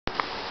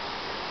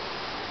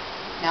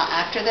Now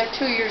after they're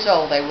 2 years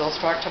old, they will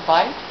start to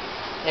bite.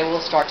 They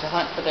will start to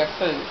hunt for their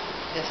food.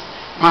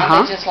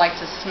 Now they just like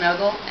to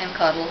snuggle and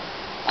cuddle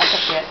like a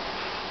pet.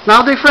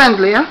 Now they're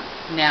friendly, huh?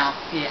 Now,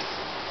 yes.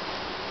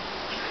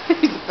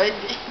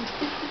 Baby.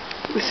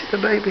 We see the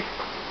baby.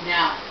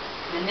 Now,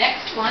 the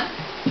next one.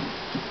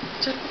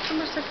 Czy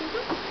masz takiego?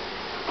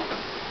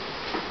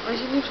 On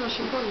się nie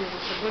się boi,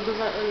 bo go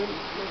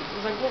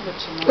za głowę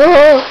trzyma.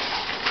 Oh!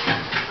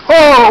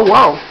 Oh,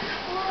 wow!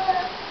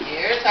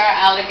 Here's our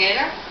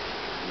alligator.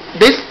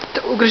 This,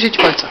 ugryzić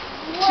palca.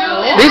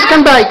 Two This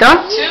can bite, huh?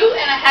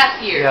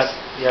 2.5 years.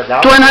 Yeah,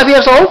 that 2.5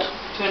 years old?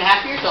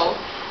 2.5 years old.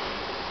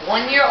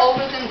 1 year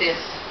older than this.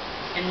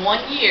 In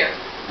 1 year,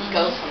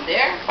 goes from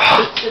there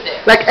to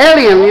there. Like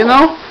Alien, you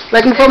know?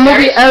 Like from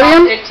movie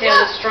Alien? Their tail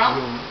is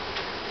strong.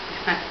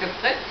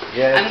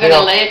 Yeah, I'm going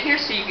to lay it here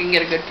so you can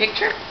get a good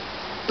picture.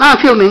 Ah,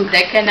 I'm filming.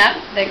 They cannot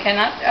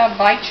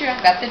bite you.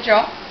 I've got the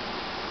jaw.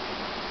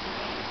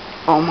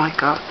 Oh my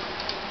God.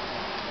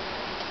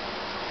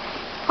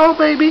 Oh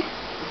baby.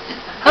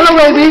 Hello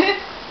baby.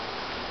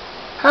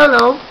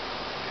 Hello.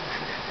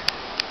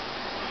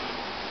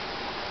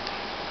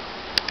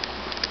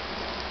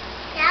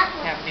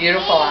 Have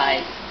beautiful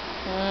eyes.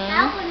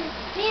 That one is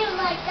big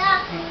like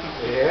that.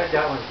 Yeah,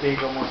 that one's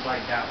big, almost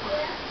like that one.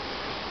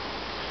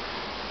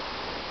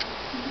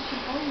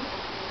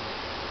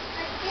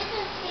 I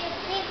didn't see a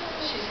big one.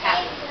 She's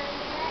happy.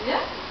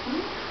 Yeah.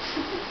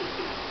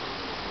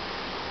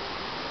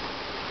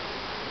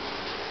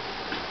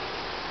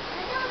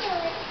 I don't know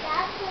if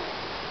that's a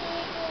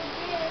big or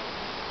big.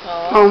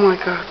 Oh my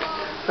God.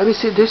 Let me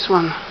see this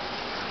one.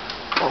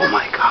 Oh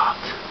my God.